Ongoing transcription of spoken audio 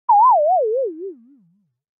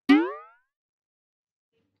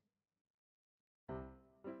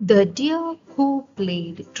The deer who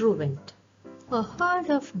played truant. A herd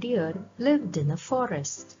of deer lived in a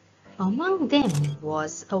forest. Among them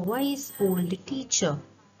was a wise old teacher.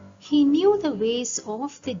 He knew the ways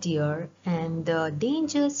of the deer and the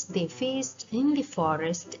dangers they faced in the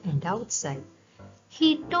forest and outside.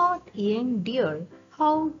 He taught young deer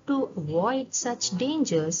how to avoid such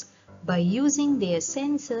dangers by using their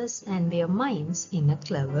senses and their minds in a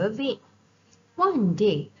clever way. One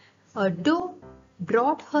day, a doe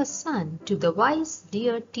brought her son to the wise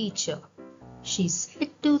deer teacher. She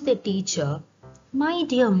said to the teacher, "My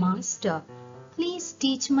dear master, please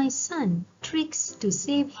teach my son tricks to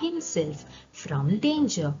save himself from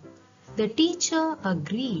danger." The teacher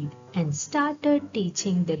agreed and started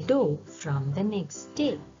teaching the doe from the next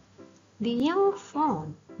day. The young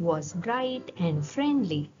fawn was bright and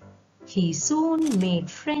friendly. He soon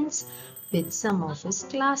made friends with some of his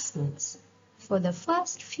classmates. For the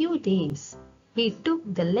first few days, he took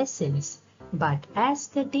the lessons, but as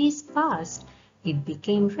the days passed, it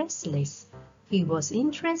became restless. He was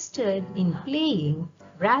interested in playing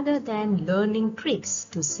rather than learning tricks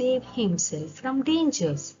to save himself from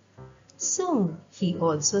dangers. Soon, he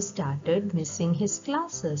also started missing his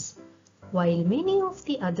classes. While many of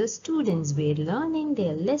the other students were learning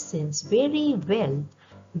their lessons very well,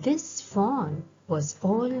 this fawn was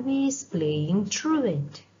always playing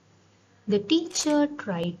truant. The teacher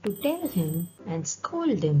tried to tell him and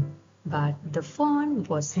scold him, but the fawn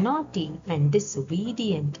was naughty and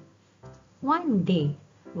disobedient. One day,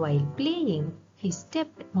 while playing, he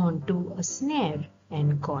stepped onto a snare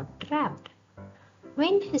and got trapped.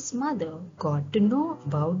 When his mother got to know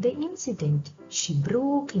about the incident, she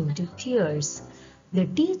broke into tears. The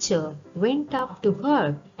teacher went up to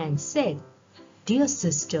her and said, "Dear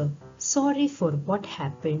sister, sorry for what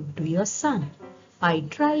happened to your son. I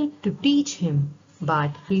tried to teach him,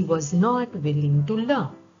 but he was not willing to learn."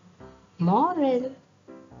 Moral: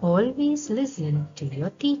 always listen to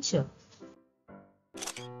your teacher.